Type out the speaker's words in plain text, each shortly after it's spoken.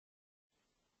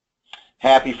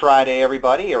Happy Friday,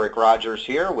 everybody. Eric Rogers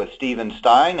here with Steven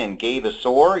Stein and Gabe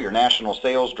Assor, your national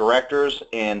sales directors,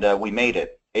 and we made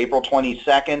it. April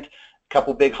 22nd, a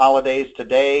couple big holidays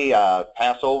today,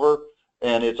 Passover,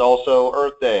 and it's also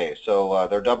Earth Day. So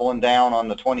they're doubling down on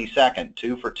the 22nd,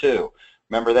 2 for 2.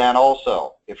 Remember that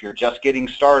also. If you're just getting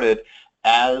started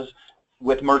as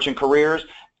with Merchant Careers,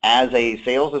 as a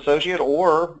sales associate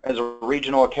or as a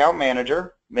regional account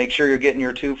manager, make sure you're getting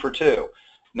your 2 for 2.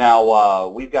 Now,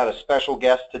 we've got a special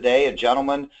guest today, a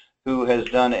gentleman who has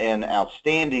done an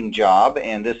outstanding job,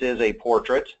 and this is a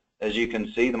portrait, as you can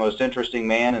see, the most interesting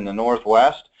man in the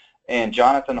Northwest. And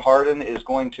Jonathan Harden is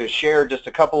going to share just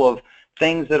a couple of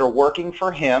things that are working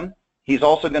for him. He's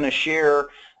also going to share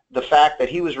the fact that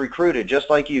he was recruited just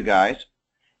like you guys.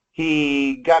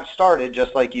 He got started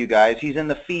just like you guys. He's in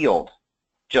the field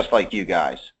just like you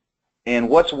guys. And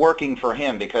what's working for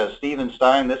him, because Steven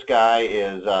Stein, this guy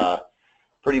is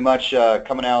pretty much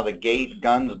coming out of the gate,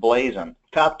 guns blazing.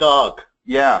 Top dog.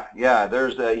 Yeah.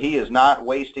 He is not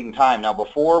wasting time. Now,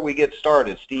 before we get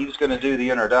started, Steve's going to do the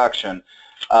introduction.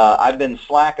 I've been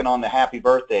slacking on the happy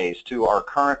birthdays to our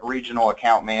current regional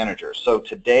account managers. So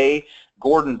today,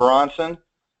 Gordon Bronson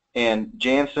and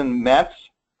Jansen Metz,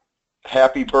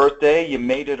 happy birthday. You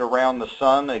made it around the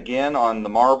sun again on the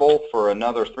marble for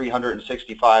another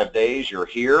 365 days. You're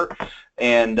here.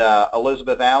 And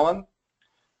Elizabeth Allen,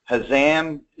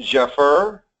 Hazam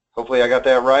Jaffer, hopefully I got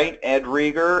that right, Ed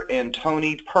Rieger, and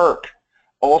Tony Perk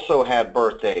also had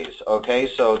birthdays.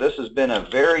 Okay, so this has been a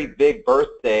very big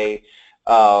birthday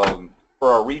for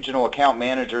our regional account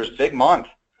managers, big month.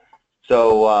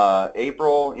 So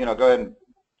April, go ahead and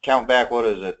count back, what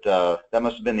is it? That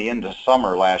must have been the end of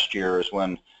summer last year is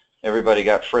when everybody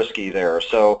got frisky there.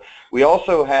 So we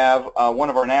also have one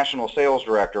of our national sales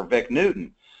director, Vic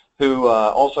Newton, who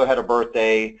also had a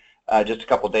birthday just a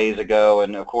couple days ago,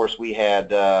 and of course we had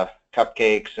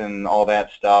cupcakes and all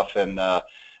that stuff, and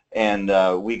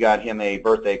we got him a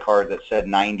birthday card that said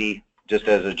 90, just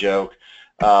as a joke.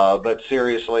 But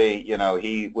seriously,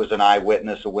 he was an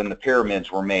eyewitness of when the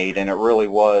pyramids were made, and it really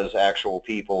was actual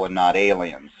people and not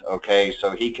aliens. Okay,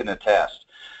 so he can attest.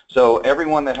 So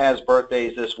everyone that has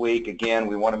birthdays this week, again,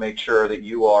 we want to make sure that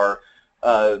you are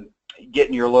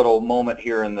getting your little moment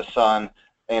here in the sun.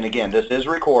 And again, this is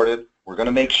recorded. We're going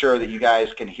to make sure that you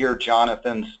guys can hear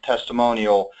Jonathan's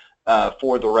testimonial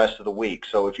for the rest of the week.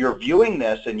 So if you're viewing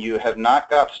this and you have not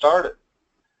got started,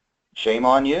 shame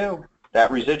on you.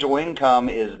 That residual income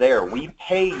is there. We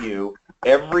pay you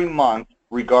every month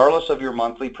regardless of your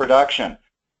monthly production.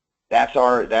 That's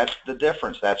the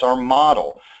difference. That's our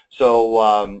model.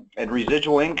 So and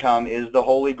residual income is the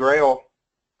holy grail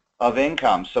of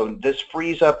income. So this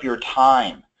frees up your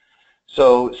time.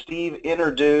 So Steve,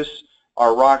 introduce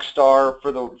our rock star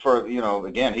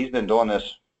again, he's been doing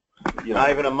this, not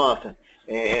even a month,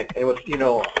 and with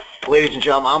ladies and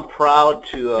gentlemen, I'm proud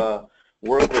to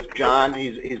work with John.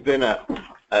 He's been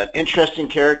an interesting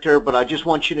character, but I just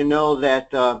want you to know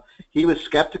that he was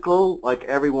skeptical, like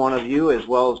every one of you, as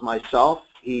well as myself.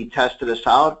 He tested us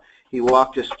out. He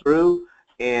walked us through,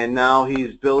 and now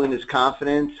he's building his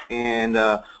confidence. And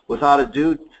without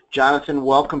ado, Jonathan,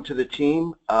 welcome to the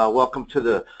team. Welcome to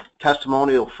the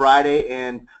Testimonial Friday,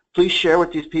 and please share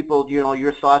with these people,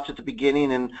 your thoughts at the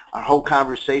beginning and our whole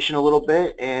conversation a little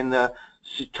bit, and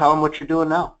tell them what you're doing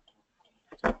now.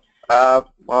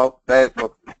 Well,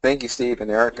 thank you, Steve and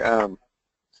Eric. You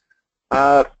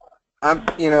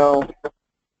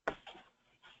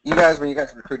guys, when you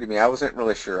guys recruited me, I wasn't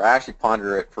really sure. I actually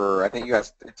pondered it for, I think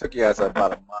it took you guys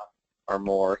about a month or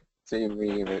more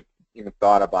to even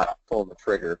thought about pulling the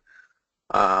trigger.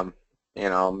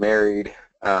 Married,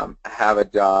 have a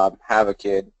job, have a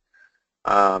kid.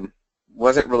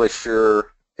 Wasn't really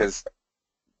sure because,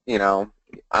 you guys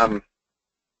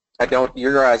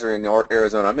are in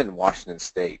Arizona. I'm in Washington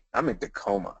State. I'm in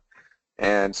Tacoma.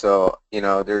 And so,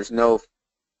 there's no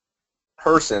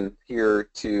person here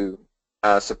to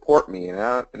support me. And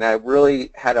I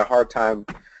really had a hard time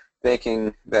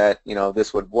thinking that,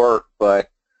 this would work. But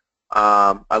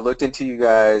I looked into you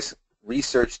guys,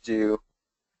 researched you,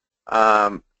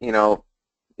 I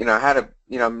had to,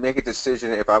 make a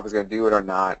decision if I was going to do it or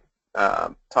not.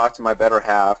 Talk to my better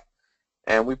half.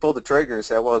 And we pulled the trigger and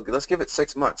said, well, let's give it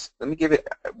 6 months. Let me give it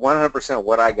 100% of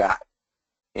what I got,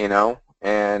 And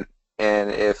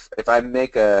if I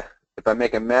make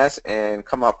a mess and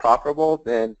come out profitable,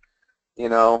 then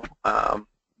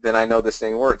then I know this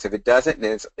thing works. If it doesn't,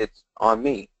 then it's on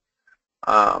me.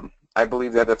 I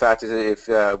believe that the fact is that if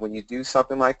when you do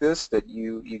something like this, that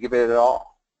you give it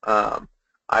all.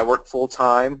 I work full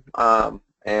time,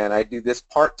 and I do this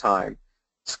part time,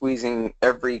 squeezing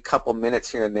every couple minutes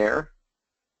here and there.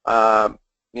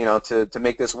 you know, to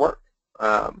make this work.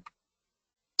 And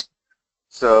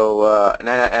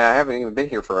I haven't even been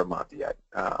here for a month yet.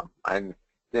 I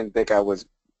didn't think I was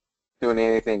doing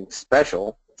anything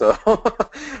special, so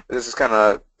this is kind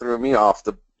of threw me off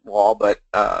the wall. But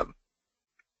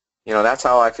you know, that's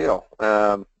how I feel.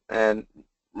 And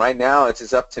right now, it's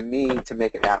just up to me to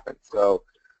make it happen. So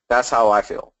that's how I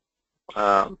feel.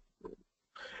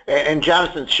 And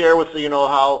Jonathan, share with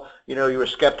how you were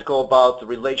skeptical about the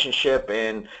relationship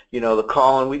and the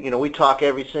call. And we talk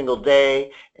every single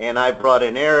day. And I brought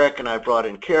in Eric, and I brought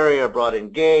in Carrie, I brought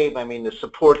in Gabe. I mean, the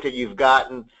support that you've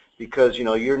gotten because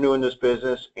you're new in this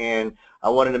business, and I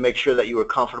wanted to make sure that you were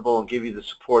comfortable and give you the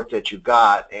support that you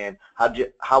got. And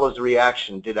how was the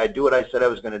reaction? Did I do what I said I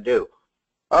was going to do?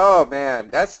 Oh man,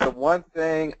 that's the one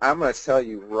thing I'm going to tell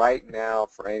you right now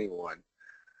for anyone.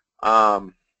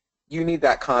 You need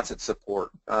that constant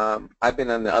support. I've been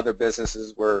in the other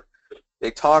businesses where they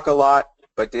talk a lot,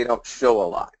 but they don't show a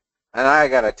lot. And I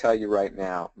got to tell you right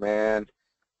now, man,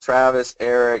 Travis,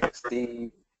 Eric,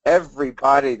 Steve,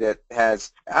 everybody that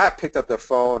I picked up the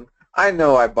phone. I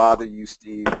know I bother you,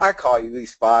 Steve. I call you at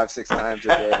least 5, 6 times a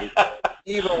day,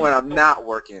 even when I'm not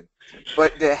working.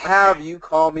 But to have you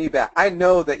call me back, I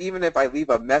know that even if I leave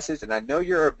a message, and I know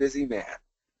you're a busy man,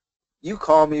 you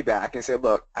call me back and say,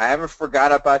 look, I haven't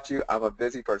forgot about you. I'm a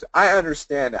busy person. I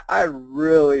understand that. I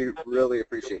really, really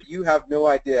appreciate it. You have no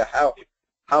idea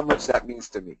how much that means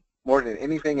to me, more than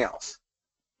anything else.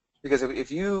 Because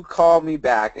if you call me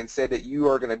back and say that you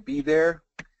are going to be there,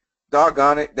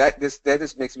 doggone it, that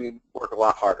just makes me work a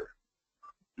lot harder.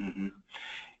 Mm-hmm.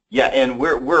 Yeah, and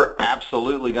we're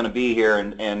absolutely going to be here,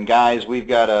 and guys, we've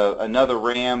got another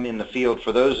Ram in the field.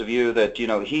 For those of you that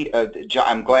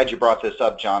I'm glad you brought this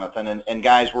up, Jonathan, and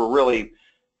guys, we're really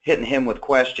hitting him with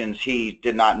questions he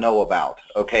did not know about.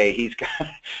 Okay, he's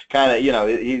kind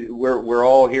of we're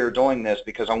all here doing this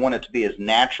because I want it to be as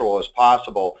natural as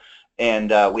possible,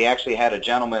 and we actually had a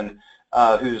gentleman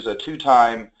who's a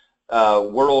 2-time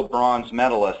world bronze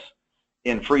medalist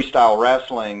in freestyle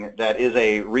wrestling that is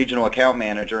a regional account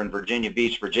manager in Virginia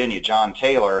Beach, Virginia, John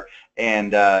Taylor,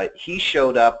 and he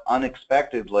showed up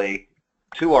unexpectedly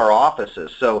to our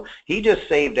offices. So he just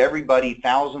saved everybody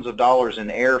thousands of dollars in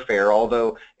airfare,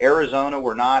 although Arizona,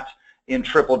 we're not in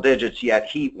triple digits yet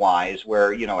heat-wise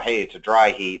where, hey, it's a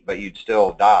dry heat, but you'd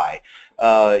still die.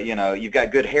 You've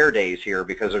got good hair days here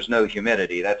because there's no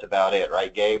humidity. That's about it,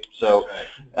 right, Gabe? So,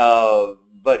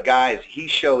 but guys, he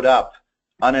showed up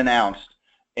unannounced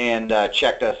and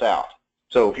checked us out.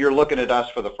 So if you're looking at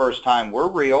us for the first time, we're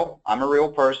real. I'm a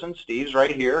real person. Steve's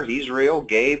right here. He's real.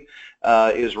 Gabe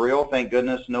is real. Thank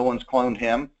goodness no one's cloned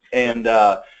him. And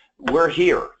we're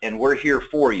here, and we're here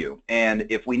for you. And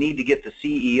if we need to get the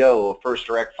CEO of First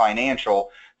Direct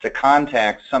Financial to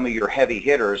contact some of your heavy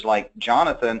hitters like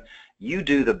Jonathan, you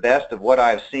do the best of what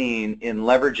I've seen in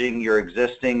leveraging your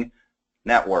existing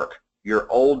network, your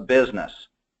old business.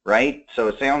 Right? So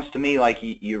it sounds to me like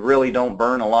you really don't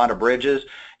burn a lot of bridges,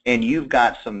 and you've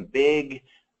got some big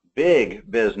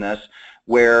business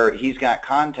where he's got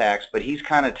contacts, but he's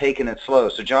kind of taking it slow.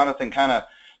 So Jonathan, kind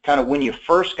of when you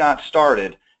first got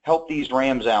started, help these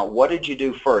Rams out. What did you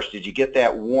do first? Did you get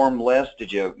that warm list?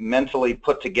 Did you mentally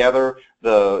put together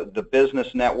the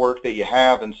business network that you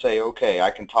have and say, okay,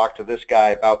 I can talk to this guy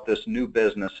about this new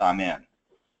business I'm in?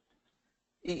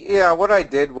 Yeah, what I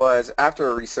did was,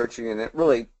 after researching, and it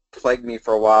really plagued me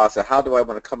for a while, so how do I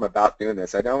want to come about doing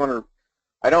this? I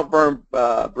don't burn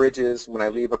bridges when I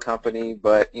leave a company,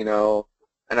 but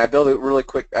and I build it really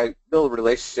quick. I build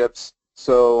relationships.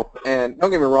 So, and don't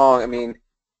get me wrong, I mean,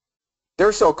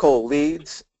 they're so-called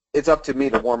leads. It's up to me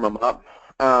to warm them up.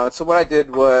 So what I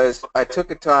did was I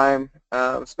took a time,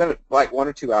 spent like 1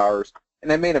 or 2 hours,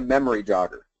 and I made a memory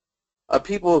jogger of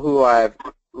people who I've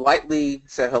lightly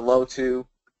said hello to,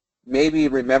 maybe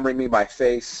remembering me by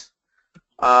face,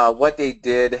 what they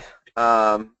did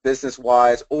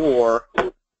business-wise, or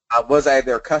was I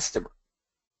their customer?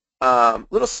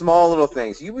 Small little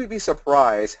things. You would be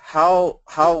surprised how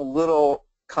little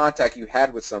contact you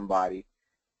had with somebody,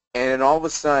 and then all of a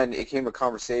sudden it came a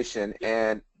conversation,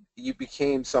 and you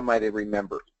became somebody to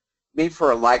remember. Maybe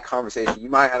for a light conversation, you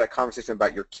might have had a conversation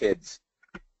about your kids,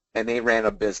 and they ran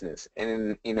a business,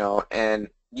 and and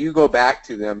you go back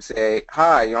to them, say,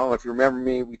 hi, if you remember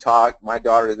me, we talked, my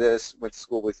daughter this, went to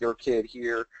school with your kid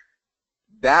here.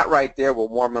 That right there will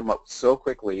warm them up so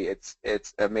quickly. It's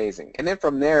amazing. And then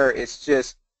from there, it's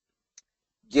just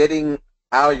getting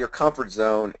out of your comfort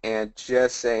zone and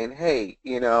just saying, hey,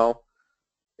 I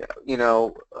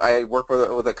work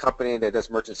with a company that does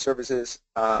merchant services.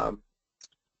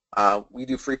 We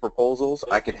do free proposals.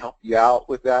 I can help you out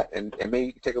with that, and maybe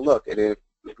you can take a look. And if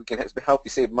we can help you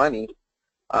save money,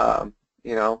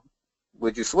 you know,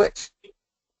 would you switch?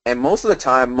 And most of the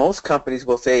time, most companies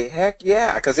will say, heck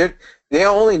yeah, because they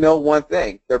only know one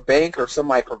thing. Their bank or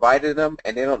somebody provided them,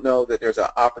 and they don't know that there's an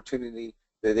opportunity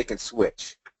that they can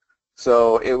switch.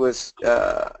 So it was,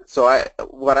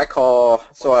 what I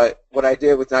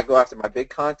did was not go after my big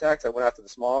contacts. I went after the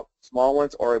small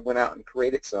ones, or I went out and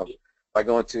created some by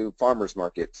going to farmers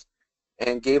markets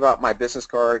and gave out my business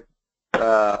card,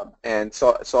 and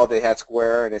saw they had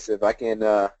Square, and I said, if I can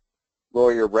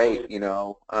lower your rate, you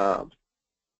know,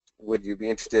 would you be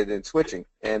interested in switching?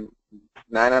 And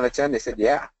 9 out of 10, they said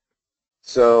yeah.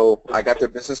 So I got their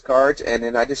business cards, and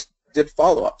then I just did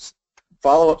follow-ups.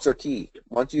 Follow-ups are key.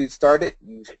 Once you start it,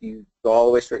 you go all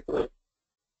the way straight through.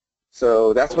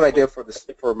 So that's what I did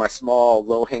for my small,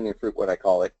 low-hanging fruit, what I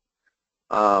call it.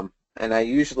 And I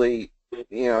usually,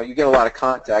 you know, you get a lot of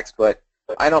contacts, but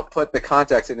I don't put the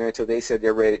contacts in there until they said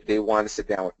they're ready, they want to sit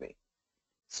down with me.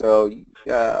 So,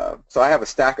 so I have a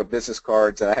stack of business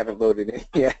cards that I haven't loaded in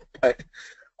yet, but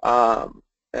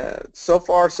so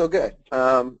far so good.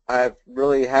 I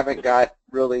really haven't got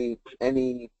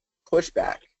any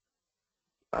pushback.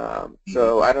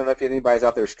 So I don't know if anybody's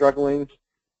out there struggling.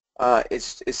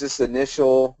 It's this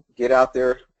initial get out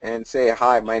there and say,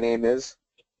 hi, my name is,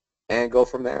 and go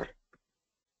from there.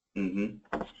 Mm-hmm.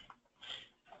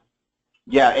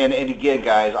 Yeah, and again,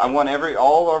 guys, I want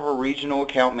all of our regional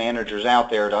account managers out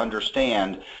there to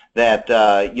understand that,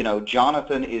 you know,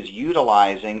 Jonathan is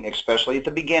utilizing, especially at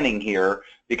the beginning here,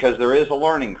 because there is a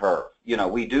learning curve. You know,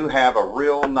 we do have a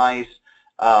real nice,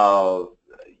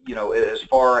 you know, as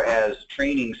far as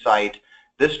training site,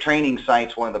 this training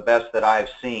site's one of the best that I've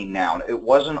seen now. It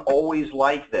wasn't always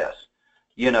like this,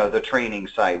 you know, the training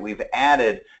site. We've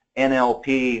added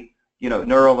NLP, you know,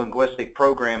 neuro-linguistic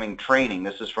programming training.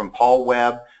 This is from Paul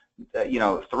Webb, you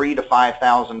know, $3,000 to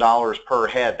 $5,000 per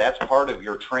head. That's part of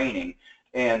your training.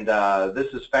 And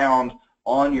this is found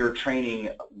on your training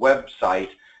website.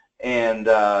 And,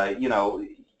 you know,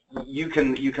 you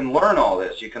can learn all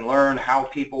this. You can learn how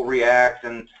people react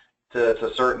and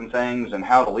to certain things, and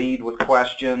how to lead with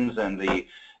questions, and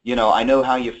you know, I know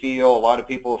how you feel. A lot of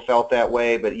people have felt that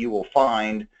way, but you will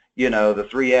find, you know, the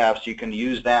 3 F's, you can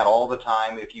use that all the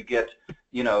time if you get,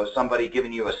 you know, somebody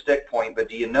giving you a stick point. But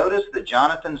do you notice that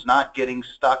Jonathan's not getting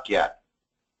stuck yet?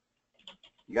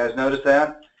 You guys notice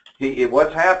that?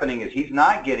 What's happening is he's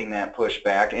not getting that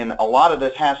pushback, and a lot of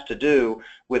this has to do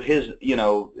with his, you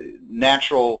know,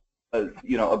 natural,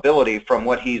 you know, ability from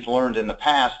what he's learned in the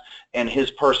past and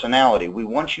his personality. We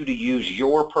want you to use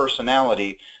your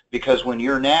personality, because when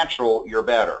you're natural, you're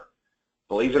better.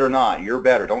 Believe it or not, you're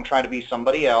better. Don't try to be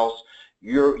somebody else.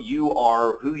 You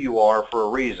are who you are for a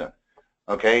reason.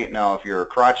 Okay? Now, if you're a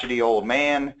crotchety old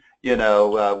man, you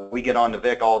know, we get on to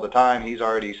Vic all the time. He's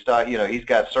already stuck. You know, he's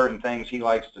got certain things he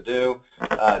likes to do.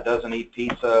 Doesn't eat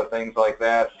pizza, things like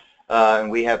that. And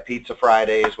we have Pizza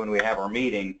Fridays when we have our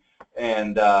meeting.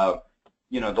 And,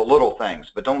 you know, the little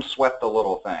things. But don't sweat the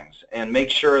little things. And make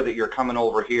sure that you're coming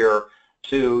over here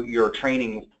to your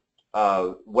training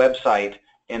website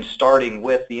and starting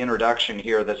with the introduction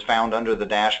here that's found under the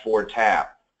dashboard tab.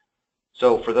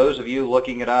 So for those of you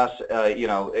looking at us, you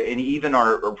know, and even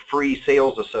our free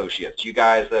sales associates, you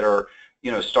guys that are,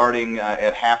 you know, starting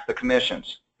at half the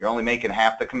commissions, you're only making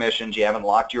half the commissions, you haven't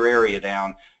locked your area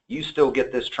down, you still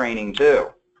get this training too.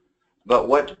 But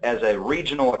what, as a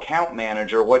regional account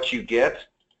manager, what you get,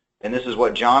 and this is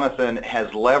what Jonathan has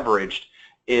leveraged,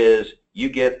 is you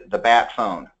get the bat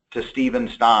phone to Steven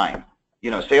Stein.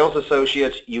 You know, sales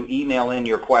associates, you email in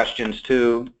your questions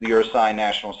to your assigned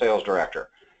national sales director.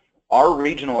 Our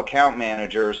regional account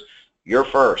managers, you're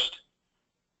first.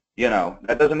 You know,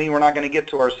 that doesn't mean we're not going to get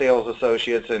to our sales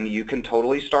associates, and you can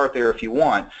totally start there if you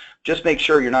want. Just make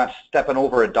sure you're not stepping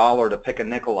over $1 to pick a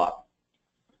nickel up.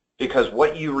 Because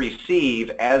what you receive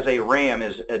as a RAM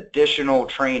is additional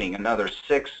training, another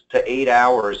 6 to 8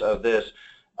 hours of this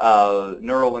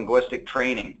neuro-linguistic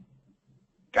training.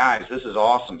 Guys, this is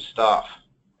awesome stuff.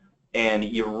 And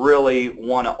you really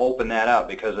want to open that up,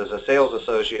 because as a sales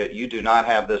associate, you do not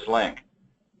have this link.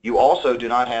 You also do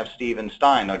not have Steven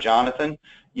Stein. Now, Jonathan,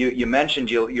 you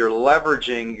mentioned you're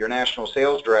leveraging your national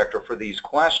sales director for these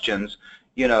questions.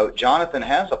 You know, Jonathan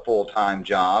has a full-time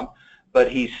job,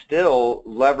 but he's still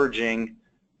leveraging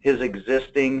his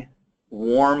existing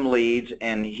warm leads,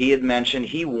 and he had mentioned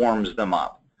he warms them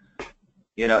up.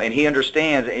 You know, and he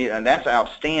understands, and that's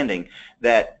outstanding,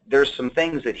 that there's some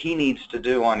things that he needs to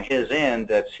do on his end,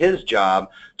 that's his job,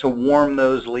 to warm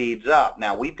those leads up.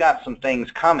 Now, we've got some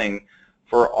things coming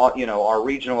for, you know, our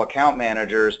regional account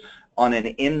managers on an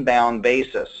inbound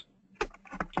basis.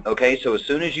 Okay, so as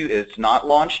soon as it's not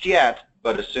launched yet,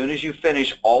 but as soon as you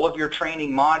finish all of your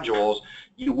training modules,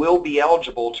 you will be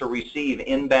eligible to receive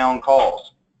inbound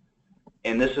calls.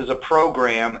 And this is a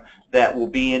program that will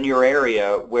be in your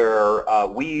area where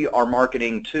we are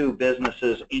marketing to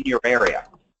businesses in your area.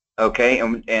 Okay,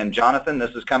 and Jonathan,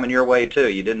 this is coming your way too.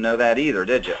 You didn't know that either,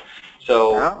 did you?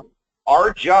 So No.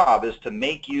 our job is to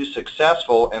make you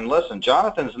successful. And listen,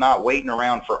 Jonathan's not waiting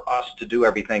around for us to do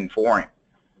everything for him.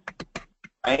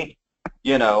 Right?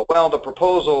 You know, well, the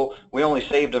proposal, we only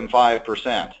saved him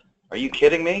 5%. Are you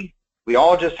kidding me? We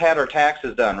all just had our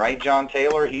taxes done, right, John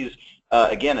Taylor? He's,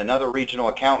 again, another regional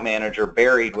account manager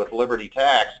buried with Liberty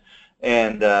Tax.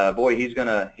 And boy, he's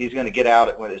gonna get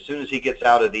out as soon as he gets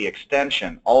out of the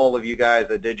extension. All of you guys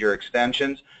that did your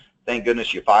extensions, thank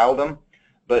goodness you filed them.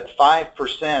 But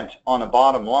 5% on a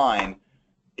bottom line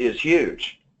is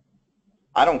huge.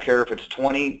 I don't care if it's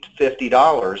 $20 to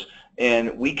 $50,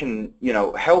 and we can, you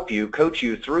know, help you, coach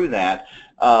you through that.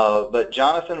 But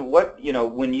Jonathan, what, you know,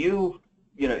 when you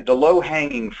know, the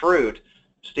low-hanging fruit,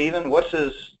 Stephen,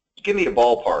 give me a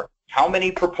ballpark. How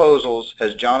many proposals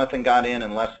has Jonathan got in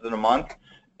less than a month?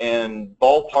 And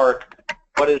ballpark,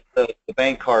 what is the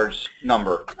bank card's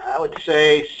number? I would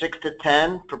say 6 to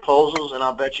 10 proposals, and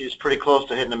I'll bet you it's pretty close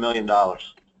to hitting $1 million.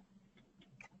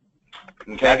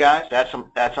 Okay, guys?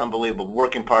 That's unbelievable.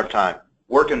 Working part-time.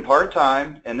 Working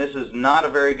part-time, and this is not a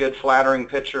very good flattering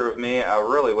picture of me. I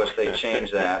really wish they'd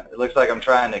change that. It looks like I'm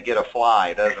trying to get a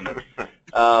fly, doesn't it?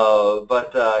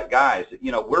 Guys,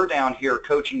 you know, we're down here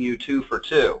coaching you 2 for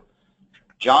 2.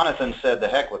 Jonathan said the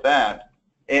heck with that.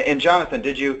 And Jonathan,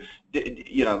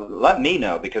 you know, let me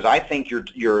know, because I think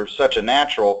you're such a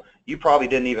natural. You probably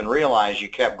didn't even realize you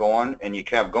kept going and you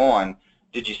kept going.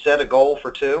 Did you set a goal for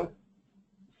 2?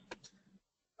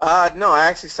 No, I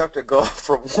actually set a goal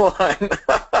for 1.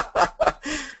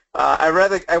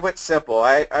 I went simple.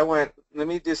 I went, let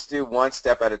me just do 1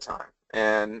 step at a time,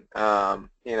 and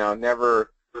you know,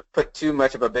 never put too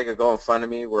much of a bigger goal in front of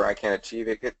me where I can't achieve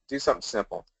it. Do something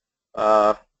simple.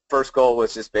 First goal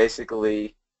was just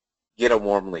basically get a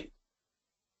warm lead,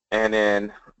 and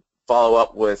then follow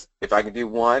up with, if I can do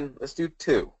 1, let's do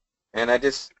 2, and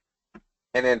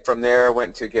then from there I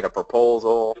went to get a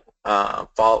proposal.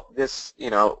 Follow this, you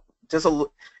know,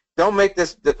 don't make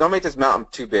this mountain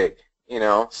too big. You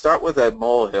know, start with a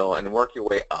molehill and work your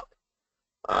way up.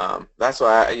 That's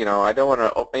why I don't want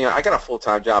to. You know, I got a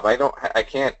full-time job. I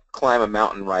can't climb a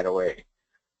mountain right away.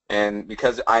 And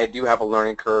because I do have a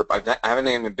learning curve, I haven't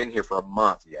even been here for a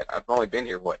month yet. I've only been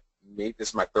here, maybe this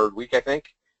is my 3rd week, I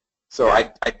think. So yeah.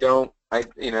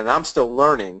 And I'm still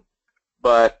learning,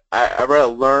 but I'd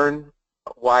rather learn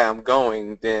why I'm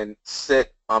going than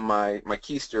sit on my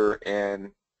keister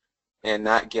and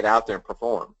not get out there and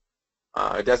perform.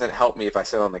 It doesn't help me if I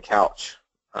sit on the couch.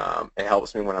 It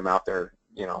helps me when I'm out there,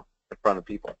 you know, in front of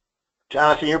people.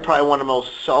 Jonathan, you're probably one of the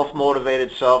most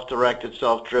self-motivated, self-directed,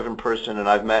 self-driven person that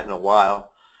I've met in a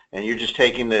while, and you're just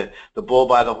taking the bull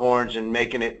by the horns and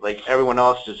making it like everyone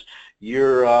else's.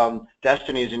 Your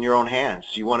destiny is in your own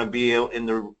hands. You want to be in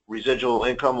the residual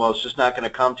income, well, it's just not going to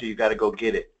come to you. You got to go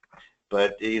get it.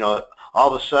 But, you know,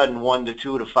 all of a sudden 1 to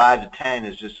 2 to 5 to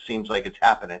 10 just seems like it's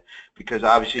happening, because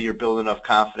obviously you're building enough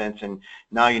confidence, and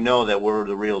now you know that we're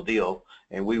the real deal,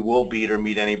 and we will beat or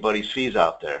meet anybody's fees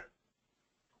out there.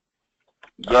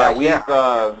 Yeah,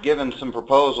 we've given some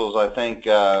proposals, I think.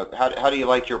 How do you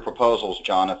like your proposals,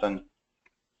 Jonathan?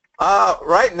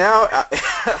 Right now,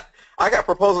 I got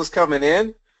proposals coming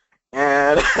in,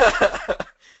 and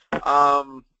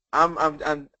I'm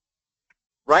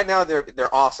right now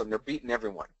they're awesome. They're beating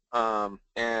everyone,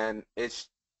 and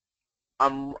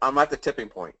I'm at the tipping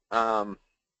point.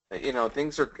 You know,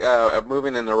 things are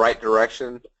moving in the right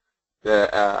direction. You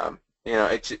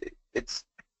know,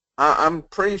 I'm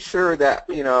pretty sure that,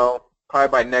 you know, probably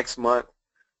by next month,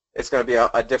 it's going to be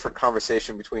a different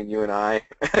conversation between you and I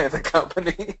and the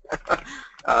company.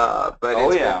 But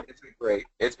it's been great.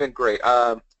 It's been great.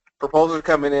 Proposals are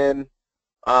coming in,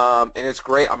 and it's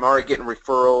great. I'm already getting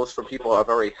referrals from people I've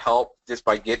already helped just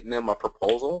by getting them a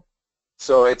proposal.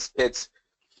 So it's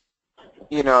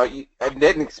you know, I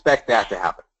didn't expect that to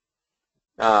happen.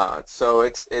 So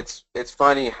it's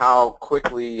funny how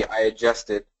quickly I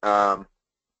adjusted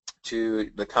to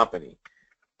the company.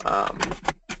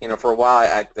 You know, for a while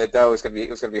I thought it was going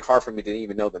to be hard for me to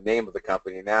even know the name of the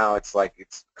company. Now it's like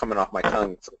it's coming off my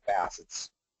tongue so fast.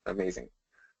 It's amazing.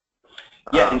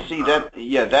 Yeah, and see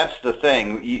that's the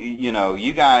thing. You know,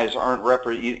 you guys aren't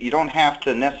you don't have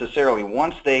to necessarily,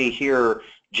 once they hear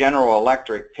General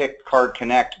Electric pick Card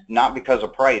Connect, not because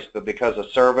of price, but because of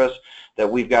service, that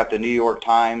we've got the New York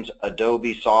Times,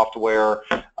 Adobe software,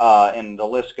 and the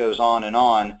list goes on and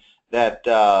on. that,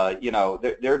 you know,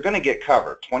 they're going to get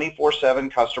covered,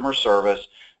 24/7 customer service.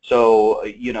 So,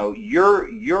 you know,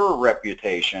 your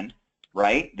reputation,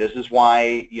 right? This is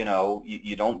why, you know,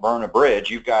 you don't burn a bridge.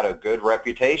 You've got a good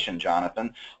reputation,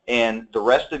 Jonathan, and the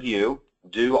rest of you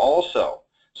do also.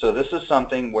 So this is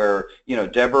something where, you know,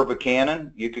 Deborah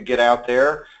Buchanan, you could get out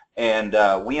there, and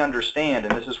we understand,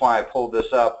 and this is why I pulled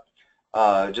this up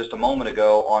just a moment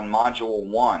ago on Module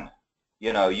 1.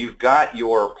 You know, you've got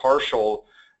your partial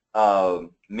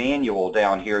manual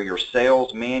down here, your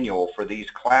sales manual for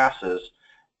these classes,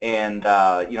 and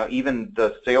you know, even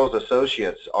the sales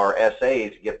associates, our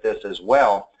SAs, get this as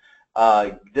well.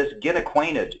 This Get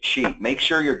Acquainted sheet, make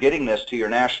sure you're getting this to your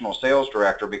national sales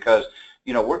director, because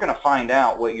you know, we're going to find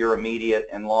out what your immediate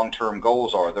and long-term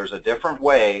goals are. There's a different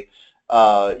way,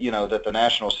 you know, that the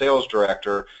national sales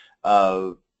director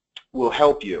will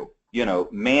help you, you know,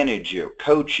 manage you,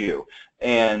 coach you.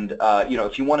 And, you know,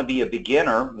 if you want to be a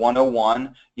beginner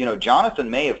 101, you know, Jonathan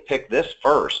may have picked this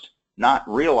first, not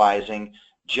realizing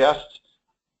just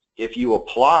if you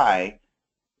apply,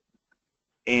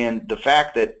 and the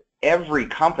fact that every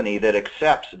company that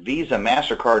accepts Visa,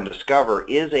 MasterCard, and Discover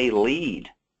is a lead.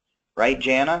 Right,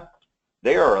 Jana?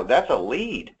 That's a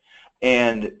lead.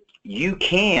 And you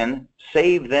can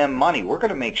save them money. We're going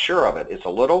to make sure of it. It's a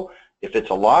little. If it's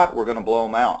a lot, we're going to blow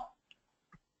them out.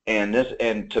 And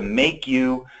to make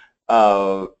you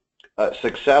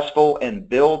successful and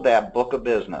build that book of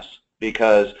business,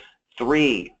 because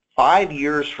 3, 5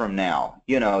 years from now,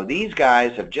 you know, these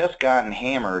guys have just gotten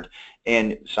hammered,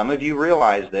 and some of you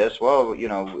realize this. Well, you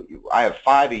know, I have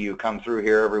 5 of you come through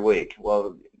here every week.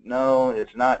 Well, no,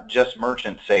 it's not just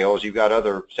merchant sales. You've got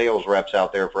other sales reps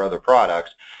out there for other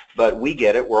products, but we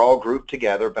get it. We're all grouped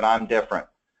together, but I'm different.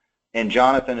 And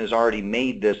Jonathan has already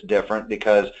made this different,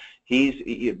 because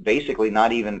he's basically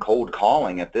not even cold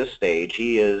calling at this stage.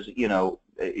 He is, you know,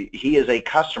 he is a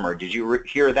customer. Did you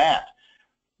hear that?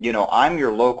 You know, I'm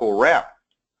your local rep,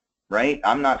 right?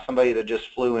 I'm not somebody that just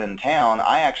flew in town.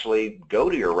 I actually go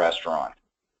to your restaurant.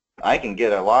 I can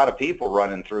get a lot of people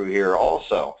running through here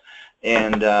also.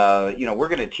 And, you know, we're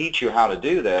going to teach you how to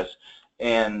do this,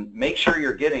 and make sure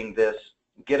you're getting this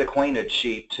Get Acquainted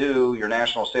sheet to your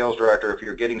national sales director if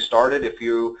you're getting started. If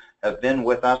you have been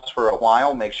with us for a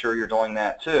while, make sure you're doing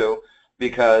that too,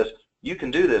 because you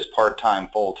can do this part-time,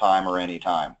 full-time, or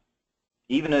anytime.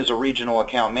 Even as a regional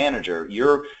account manager,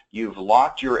 you've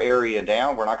locked your area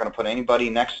down. We're not going to put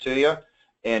anybody next to you,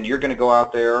 and you're going to go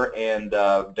out there and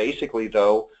basically,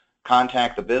 though,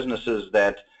 contact the businesses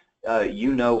that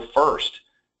you know first.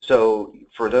 So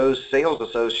for those sales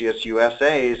associates,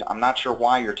 USAs, I'm not sure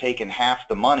why you're taking half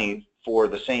the money for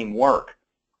the same work.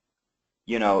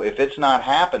 You know, if it's not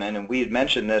happening, and we had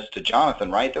mentioned this to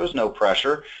Jonathan, right? There was no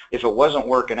pressure. If it wasn't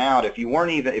working out, if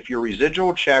your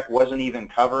residual check wasn't even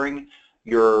covering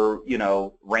your, you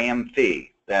know, RAM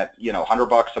fee, that, you know,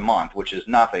 $100 a month, which is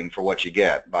nothing for what you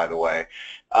get, by the way,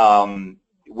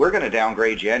 we're going to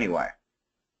downgrade you anyway.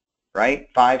 Right?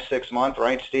 5, 6 months,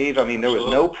 right, Steve? I mean, there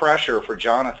was no pressure for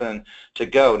Jonathan to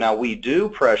go. Now, we do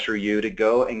pressure you to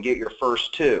go and get your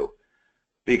first 2,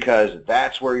 because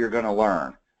that's where you're going to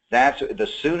learn. That's the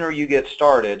sooner you get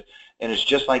started, and it's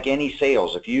just like any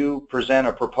sales. If you present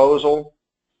a proposal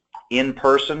in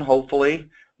person, hopefully,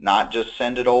 not just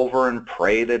send it over and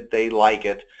pray that they like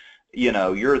it, you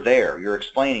know, you're there. You're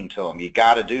explaining to them, you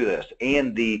got to do this.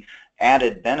 And the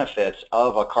added benefits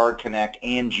of a Card Connect,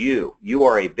 and you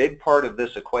are a big part of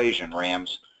this equation,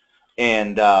 Rams.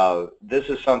 And this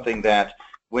is something that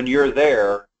when you're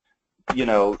there, you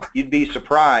know, you'd be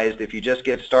surprised if you just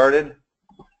get started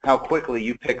how quickly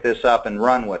you pick this up and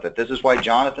run with it. This is why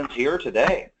Jonathan's here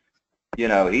today. You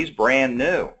know, he's brand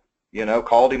new. You know,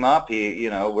 called him up. We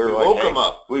woke him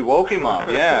up. We woke him up.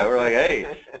 Yeah, we're like,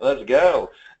 hey, let's go.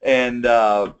 And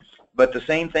but the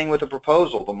same thing with the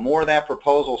proposal. The more that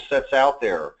proposal sets out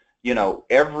there, you know,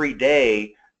 every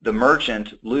day the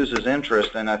merchant loses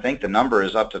interest, and I think the number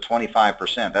is up to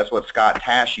 25%. That's what Scott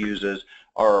Tash uses,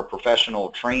 our professional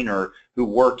trainer who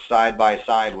worked side by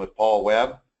side with Paul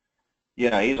Webb. You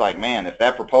know, he's like, man, if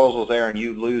that proposal's there and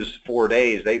you lose 4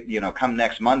 days, come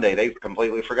next Monday, they've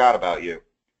completely forgot about you.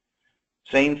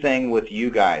 Same thing with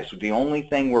you guys. The only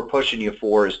thing we're pushing you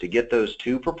for is to get those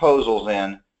 2 proposals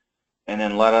in, and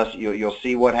then you'll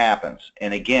see what happens.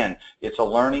 And again, it's a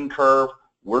learning curve.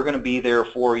 We're going to be there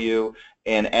for you.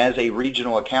 And as a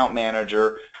regional account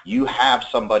manager, you have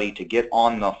somebody to get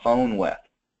on the phone with.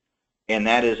 And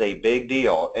that is a big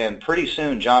deal. And pretty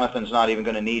soon, Jonathan's not even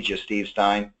going to need you, Steve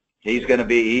Stein. He's going to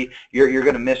be, you're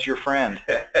going to miss your friend.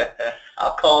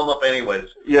 I'll call him up anyways.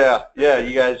 Yeah,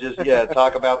 you guys just,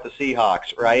 talk about the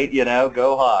Seahawks, right? You know,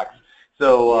 go Hawks.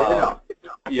 So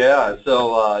yeah,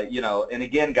 so you know, and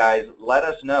again, guys, let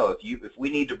us know if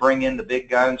we need to bring in the big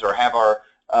guns or have our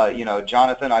you know,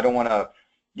 Jonathan. I don't want to,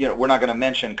 you know, we're not going to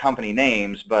mention company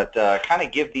names, but kind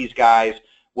of give these guys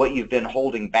what you've been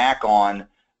holding back on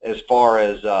as far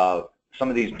as some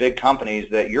of these big companies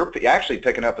that you're actually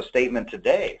picking up a statement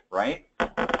today, right?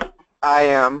 I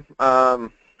am.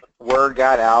 Word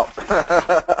got out.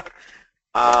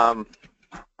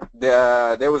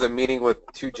 There was a meeting with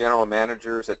two general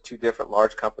managers at two different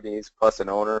large companies, plus an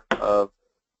owner of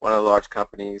one of the large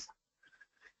companies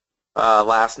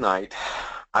last night.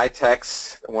 I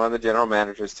text one of the general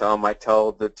managers, tell him I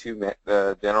told the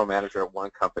general manager of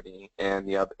one company and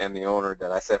the owner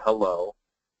that I said hello,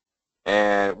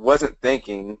 and wasn't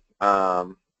thinking.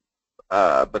 But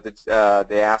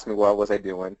they asked me what was I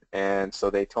doing, and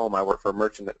so they told him I work for a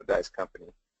merchandise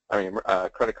company,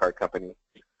 credit card company.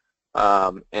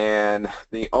 And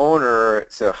the owner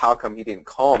said, how come he didn't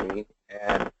call me?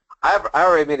 And I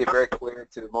already made it very clear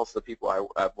to most of the people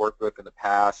I've worked with in the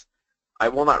past, I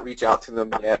will not reach out to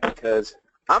them yet because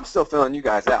I'm still filling you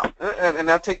guys out. And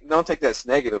don't take this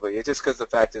negatively. It's just because the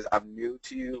fact is I'm new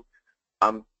to you.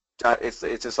 It's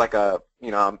just like I'm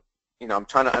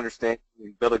trying to understand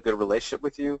and build a good relationship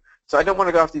with you. So I don't want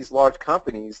to go off these large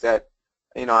companies that,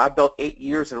 I built 8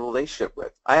 years in a relationship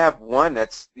with. I have one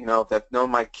that's known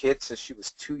my kid since she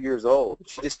was 2 years old.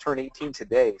 She just turned 18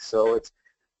 today. So it's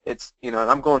and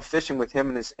I'm going fishing with him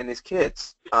and his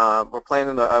kids. We're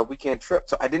planning a weekend trip.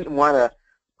 So I didn't want to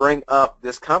bring up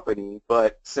this company,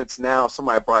 but since now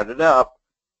somebody brought it up,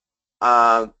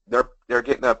 they're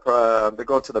getting up. They're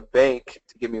going to the bank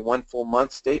to give me 1 full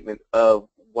month statement of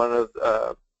one of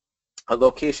a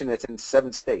location that's in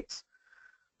 7 states.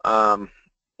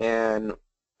 And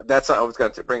that's what I was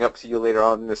going to bring up to you later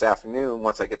on this afternoon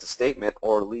once I get the statement,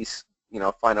 or at least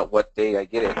find out what day I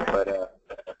get it. But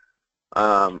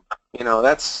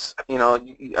that's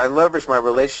I leverage my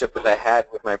relationship that I had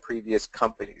with my previous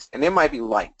companies, and they might be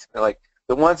light. Like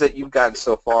the ones that you've gotten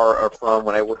so far are from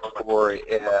when I worked for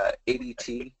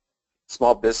ADT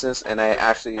small business, and I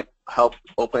actually helped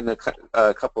open a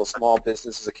couple of small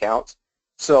businesses accounts.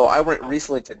 So I went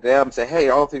recently to them and said, hey, I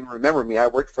don't know if you remember me. I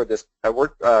worked for this. I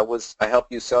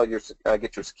helped you sell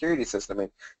get your security system. And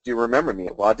do you remember me?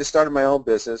 Well, I just started my own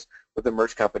business with a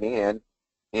merch company, and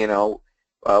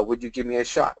would you give me a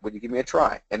shot? Would you give me a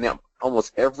try? And then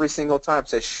almost every single time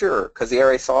says sure, because they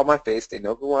already saw my face. They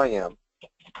know who I am,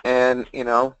 and they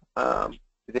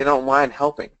don't mind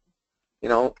helping.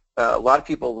 A lot of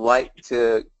people like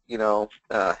to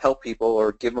help people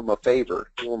or give them a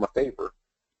favor,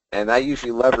 and I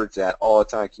usually leverage that all the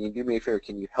time. Can you do me a favor?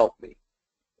 Can you help me?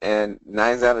 And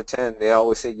 9 out of 10, they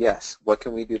always say yes. What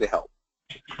can we do to help?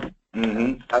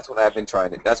 Mm-hmm. That's what I've been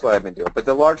trying to. That's what I've been doing. But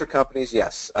the larger companies,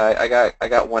 yes, I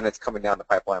got one that's coming down the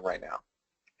pipeline right now.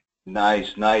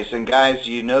 Nice, nice. And guys,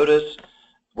 you notice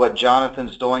what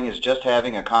Jonathan's doing is just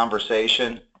having a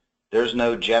conversation. There's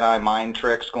no Jedi mind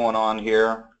tricks going on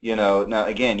here. Now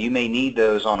again, you may need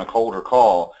those on a colder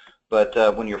call, but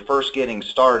when you're first getting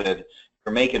started,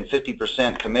 you're making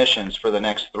 50% commissions for the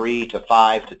next 3 to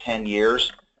 5 to 10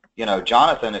 years.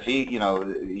 Jonathan, if he,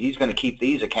 he's going to keep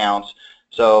these accounts.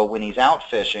 So when he's out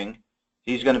fishing,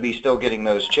 he's going to be still getting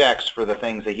those checks for the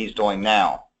things that he's doing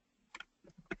now.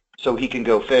 So he can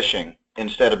go fishing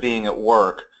instead of being at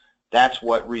work. That's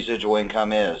what residual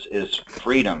income is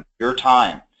freedom, your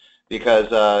time. Because,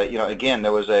 again,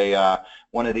 there was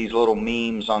one of these little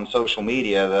memes on social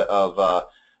media of, I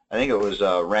think it was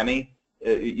Remy,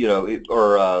 I'm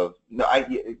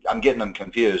getting them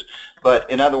confused. But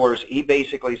in other words, he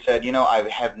basically said, I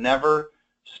have never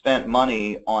spent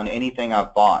money on anything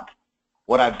I've bought.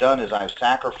 What I've done is I've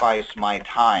sacrificed my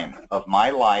time of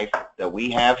my life that we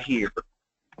have here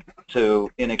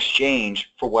in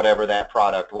exchange for whatever that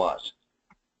product was.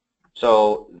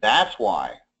 So that's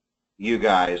why you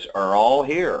guys are all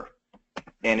here.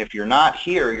 And if you're not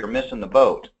here, you're missing the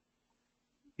boat.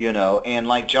 And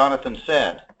like Jonathan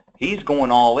said, he's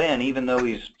going all in even though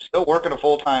he's still working a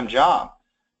full-time job.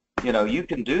 You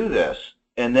can do this.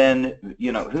 And then,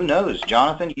 who knows,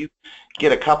 Jonathan, you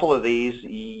get a couple of these,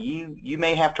 you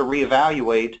may have to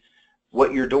reevaluate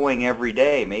what you're doing every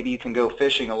day. Maybe you can go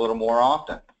fishing a little more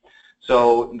often.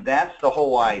 So that's the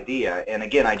whole idea. And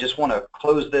again, I just want to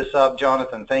close this up.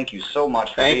 Jonathan, thank you so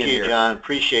much for being here. Thank you, John.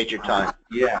 Appreciate your time.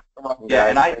 Yeah. Yeah,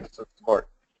 and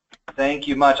thank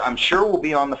you much. I'm sure we'll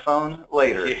be on the phone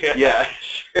later. Yeah.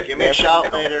 Give me a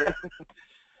shout later.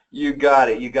 You got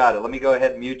it. You got it. Let me go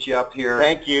ahead and mute you up here.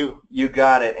 Thank you. You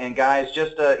got it. And guys,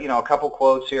 just a couple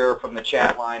quotes here from the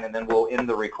chat line, and then we'll end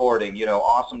the recording.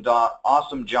 Awesome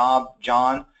job,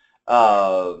 John.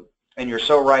 and you're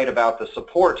so right about the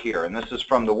support here, and this is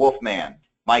from the Wolfman,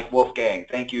 Mike Wolfgang.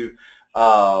 Thank you.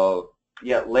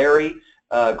 Yeah, Larry,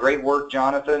 great work,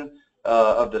 Jonathan.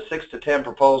 Of the 6 to 10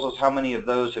 proposals, how many of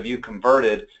those have you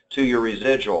converted to your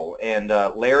residual? And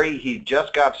Larry, he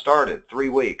just got started, 3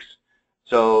 weeks.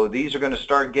 So these are going to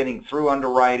start getting through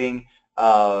underwriting,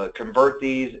 convert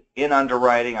these in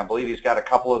underwriting. I believe he's got a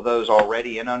couple of those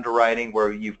already in underwriting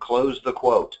where you've closed the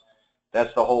quote.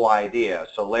 That's the whole idea.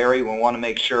 So Larry, we want to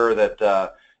make sure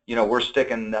that you know, we're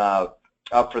sticking up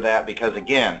for that, because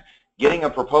again, getting a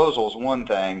proposal is one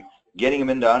thing, getting them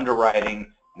into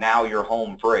underwriting, now you're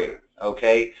home free.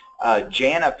 Okay,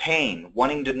 Jana Payne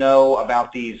wanting to know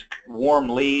about these warm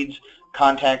leads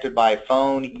contacted by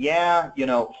phone. Yeah, you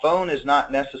know, phone is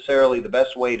not necessarily the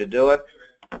best way to do it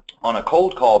on a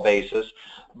cold call basis,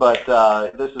 but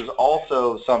this is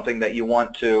also something that you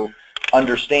want to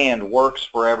understand works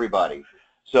for everybody.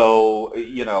 So,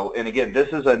 you know, and again, this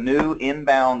is a new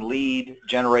inbound lead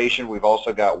generation. We've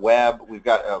also got web. We've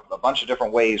got a bunch of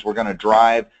different ways we're going to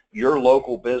drive your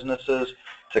local businesses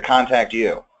to contact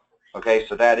you. Okay,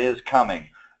 so that is coming.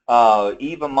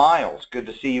 Eva Miles, good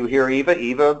to see you here, Eva.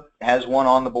 Eva has one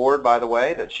on the board, by the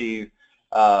way, that she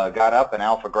got up in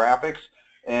Alpha Graphics.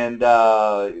 And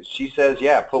she says,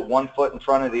 yeah, put one foot in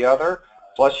front of the other.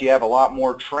 Plus, you have a lot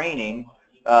more training,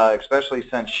 especially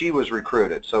since she was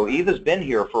recruited. So Eva's been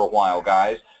here for a while,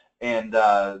 guys. And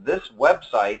this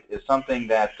website is something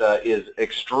that is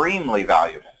extremely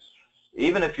valuable.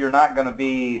 Even if you're not going to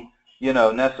be, you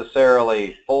know,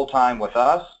 necessarily full-time with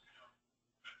us,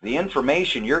 the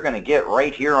information you're going to get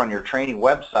right here on your training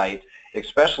website,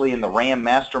 especially in the RAM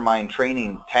Mastermind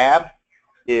Training tab,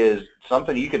 is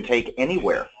something you can take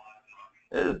anywhere.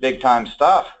 This is big-time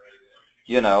stuff.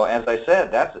 You know, as I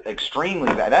said, that's extremely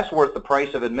bad. That's worth the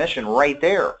price of admission right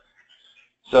there.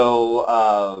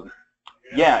 So,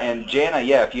 yeah, and Jana,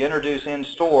 yeah, if you introduce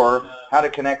in-store, how to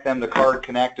connect them to Card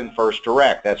Connect and First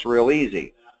Direct. That's real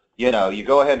easy. You know, you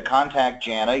go ahead and contact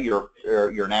Jana, your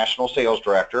national sales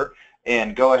director,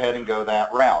 and go ahead and go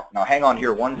that route. Now, hang on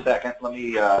here 1 second. Let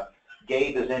me,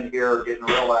 Gabe is in here getting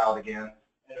real loud again.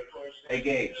 Hey,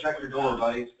 Gabe, check your door,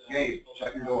 buddy. Gabe,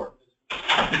 check your door.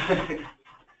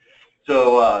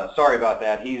 So, sorry about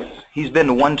that. He's been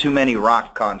to one too many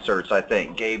rock concerts, I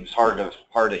think. Gabe's hard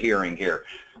of hearing here.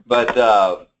 But,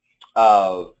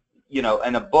 you know,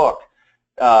 in a book,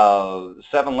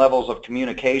 7 Levels of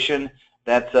Communication,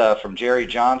 that's from Jerry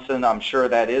Johnson. I'm sure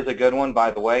that is a good one,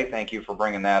 by the way. Thank you for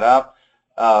bringing that up.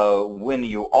 When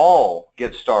you all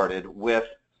get started with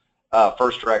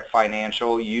First Direct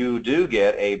Financial, you do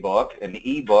get a book, an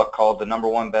e-book called the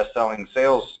 #1 best-selling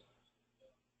sales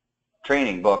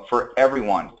training book for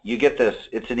everyone. You get this.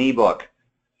 It's an e-book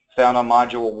found on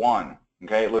Module 1.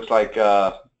 Okay, it looks like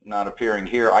not appearing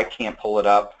here. I can't pull it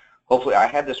up. Hopefully, I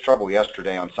had this trouble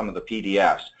yesterday on some of the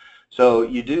PDFs. So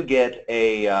you do get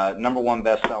a #1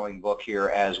 best-selling book here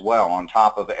as well, on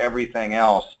top of everything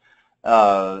else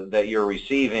that you're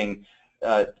receiving,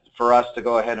 for us to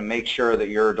go ahead and make sure that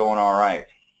you're doing all right,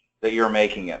 that you're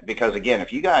making it. Because again,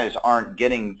 if you guys aren't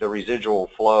getting the residual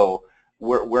flow,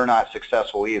 we're not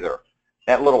successful either.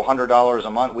 That little $100 a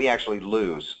month, we actually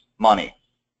lose money.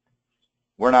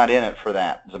 We're not in it for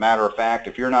that. As a matter of fact,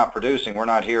 if you're not producing, we're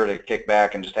not here to kick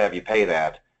back and just have you pay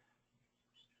that.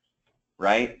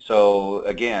 Right? So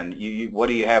again, what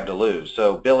do you have to lose?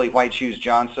 So Billy White Shoes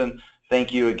Johnson,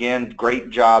 thank you again. Great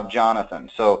job,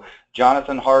 Jonathan. So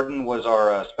Jonathan Harden was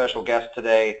our special guest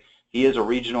today. He is a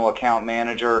regional account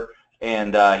manager,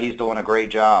 and he's doing a great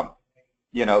job.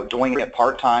 You know, doing it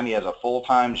part-time. He has a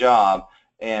full-time job.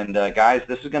 And guys,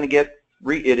 this is going to get,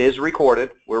 it is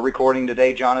recorded. We're recording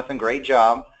today, Jonathan. Great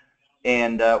job.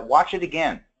 And watch it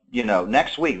again. You know,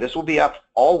 next week. This will be up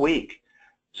all week.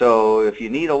 So if you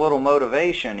need a little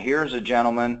motivation, here's a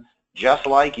gentleman just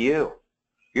like you.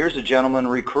 Here's a gentleman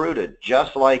recruited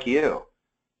just like you.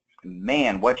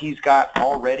 Man, what he's got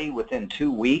already within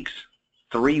 2 weeks,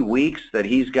 3 weeks that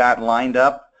he's got lined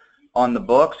up on the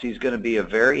books, he's going to be a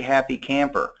very happy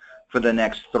camper for the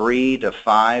next 3 to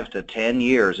 5 to 10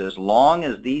 years, as long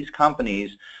as these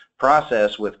companies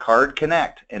process with Card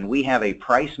Connect, and we have a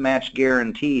price match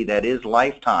guarantee that is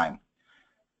lifetime.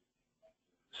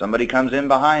 Somebody comes in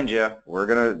behind you,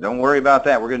 don't worry about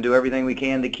that. We're going to do everything we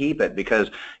can to keep it,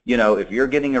 because, you know, if you're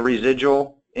getting a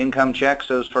residual income check,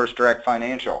 so is First Direct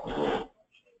Financial.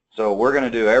 So we're going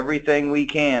to do everything we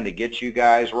can to get you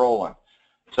guys rolling.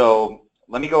 So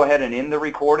let me go ahead and end the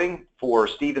recording for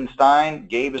Stephen Stein,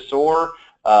 Gabe Asor.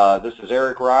 This is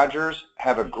Eric Rogers.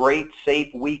 Have a great,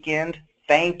 safe weekend.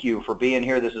 Thank you for being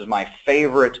here. This is my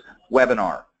favorite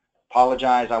webinar.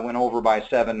 Apologize, I went over by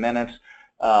 7 minutes.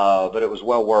 But it was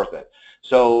well worth it.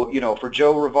 So, for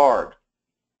Joe Rivard,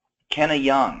 Kenna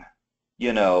Young,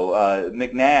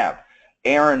 McNabb,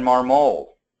 Aaron Marmol,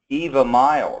 Eva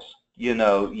Miles,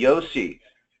 Yossi,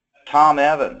 Tom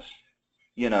Evans,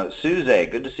 Suze,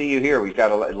 good to see you here. We've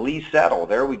got Lee Settle.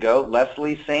 There we go.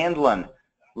 Leslie Sandlin.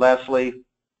 Leslie,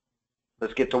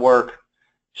 let's get to work.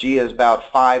 She has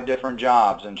about 5 different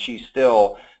jobs, and she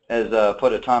still has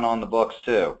put a ton on the books,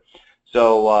 too.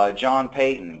 So, John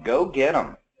Payton, go get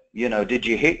them. Did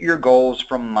you hit your goals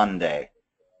from Monday?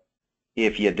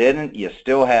 If you didn't, you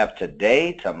still have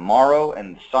today, tomorrow,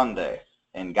 and Sunday.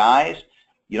 And guys,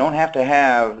 you don't have to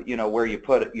have, where you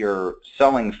put your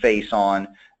selling face on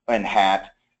and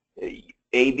hat,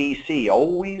 ABC,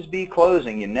 always be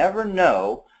closing. You never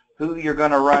know who you're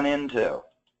going to run into,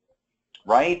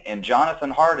 right? And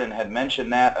Jonathan Harden had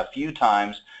mentioned that a few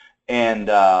times, and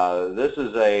this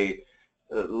is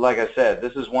like I said,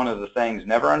 this is one of the things,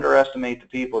 never underestimate the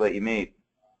people that you meet.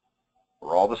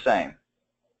 We're all the same.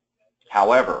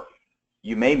 However,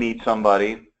 you may meet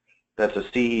somebody that's a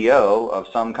CEO of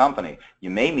some company. You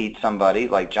may meet somebody,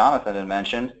 like Jonathan had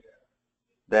mentioned,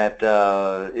 that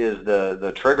is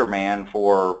the trigger man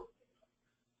for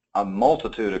a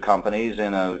multitude of companies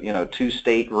in a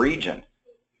 2-state region.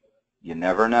 You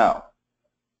never know.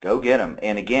 Go get them.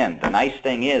 And again, the nice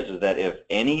thing is that if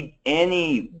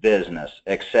any business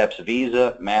accepts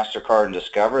Visa, MasterCard, and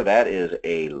Discover, that is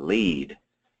a lead.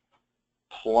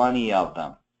 Plenty of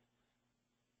them.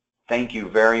 Thank you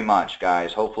very much,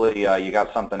 guys. Hopefully you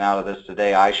got something out of this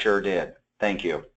today. I sure did. Thank you.